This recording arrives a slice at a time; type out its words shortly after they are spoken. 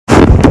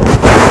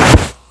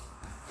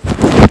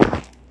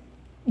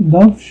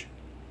Love.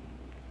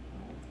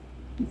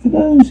 For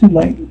those who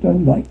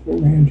don't like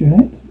Romeo and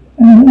Juliet,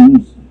 and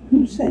those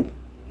who said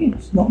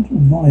it's not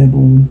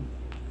viable,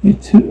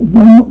 I'm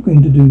not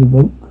going to do the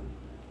Vogue.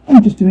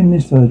 I'm just doing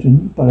this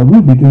version, but I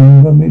will be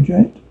doing Romeo and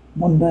Juliet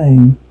one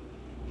day.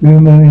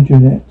 Romeo and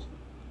Juliet.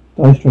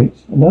 Dire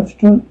Straits. A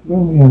love-struck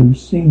Romeo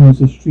sings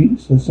the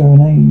streets a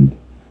serenade,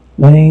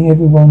 laying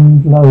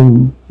everyone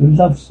low. The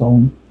love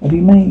song that he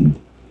made.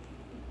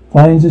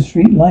 Finds the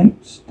street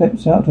light,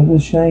 steps out of the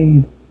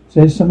shade,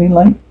 says something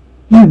like,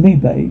 "You and me,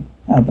 babe.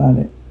 How about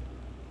it?"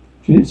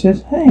 Juliet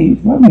says, "Hey,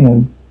 it's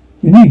Romeo.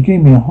 You nearly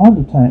gave me a heart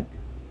attack."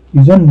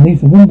 He's underneath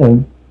the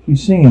window.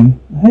 She's singing,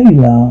 "Hey,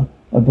 La,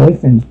 my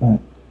boyfriend's back.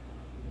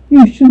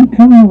 You shouldn't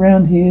come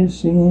around here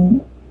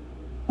singing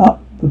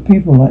up for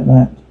people like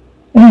that.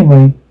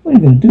 Anyway, what are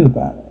you going to do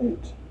about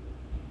it?"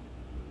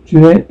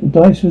 Juliet, the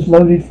dice was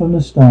loaded from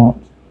the start.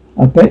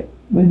 I bet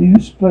when you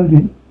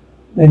exploded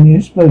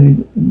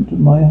into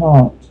my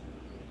heart.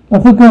 I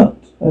forgot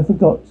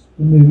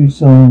the movie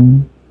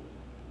song.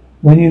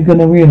 When you're going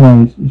to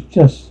realize it's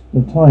just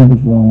the time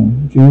was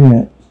wrong.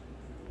 Juliet.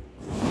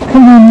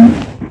 Come on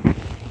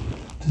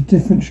to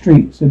different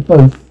streets. They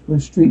both were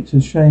streets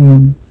of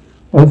shame.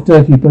 Both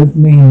dirty, both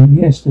mean.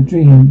 Yes, the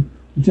dream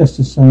was just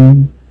the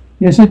same.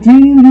 Yes, I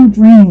dreamed your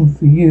dream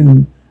for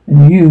you.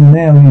 And you,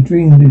 now your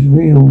dream is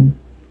real.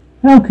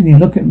 How can you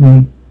look at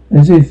me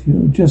as if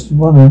you're just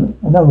another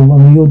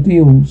one of your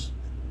deals?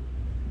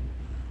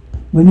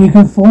 When you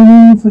can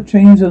fall for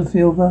chains of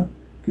silver,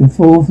 you can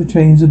fall for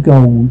chains of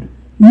gold.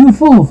 You can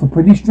fall for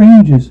pretty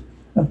strangers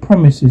and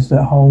promises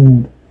that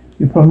hold.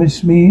 You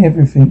promised me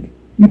everything.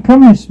 You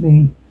promised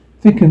me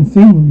thick and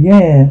thin,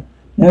 yeah.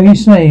 Now you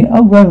say,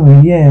 "Oh,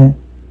 Romeo, yeah.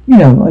 You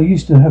know, I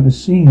used to have a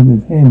scene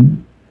with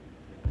him."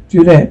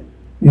 Juliet,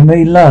 we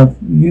made love.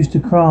 You used to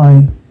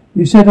cry.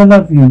 You said, "I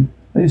love you.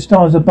 Like the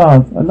stars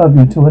above. I love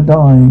you till I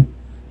die.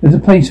 There's a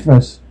place for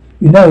us."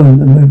 You know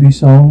the movie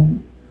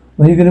song.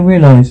 When you're going to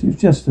realize it's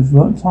just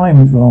the time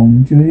is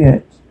wrong.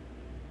 Juliet.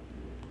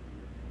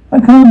 I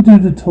can't do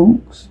the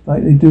talks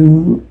like they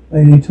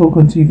talk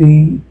on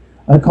TV.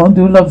 I can't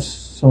do a love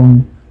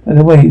song like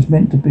the way it's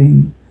meant to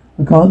be.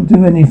 I can't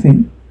do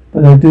anything,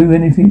 but I'll do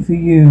anything for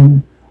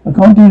you. I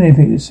can't do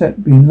anything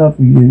except be in love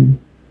with you.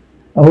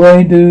 All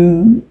I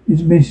do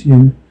is miss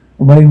you,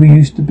 the way we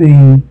used to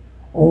be.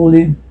 All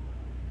I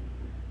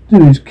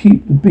do is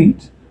keep the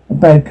beat of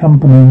bad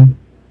company.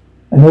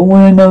 And all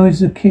I know is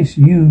to kiss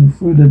you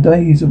through the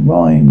days of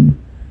rhyme.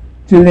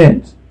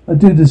 Juliet, I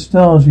do the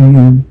stars with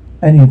you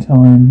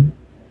anytime.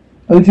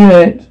 Oh,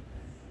 Juliet,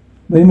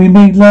 when we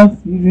made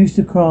love, you used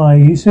to cry.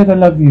 You said, "I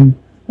love you,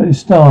 like the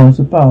stars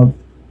above.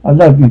 I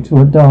love you till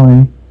I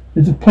die.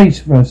 There's a place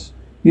for us."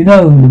 You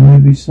know the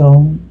movie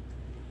song.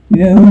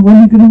 You know when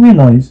you're going to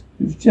realize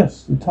it's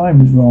just the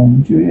time is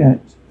wrong.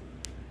 Juliet.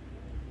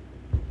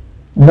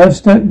 A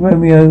love-struck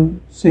Romeo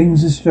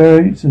sings the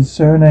streets of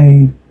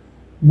serenade,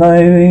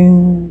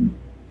 laying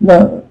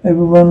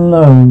everyone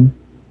low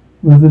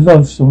with the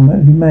love song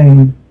that he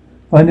made.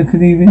 Find a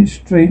convenient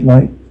street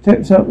light,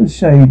 steps up the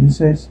shade and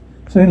says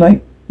something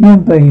like, "You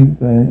and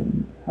babe,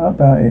 how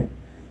about it?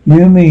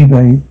 You and me,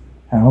 babe,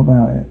 how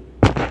about it?"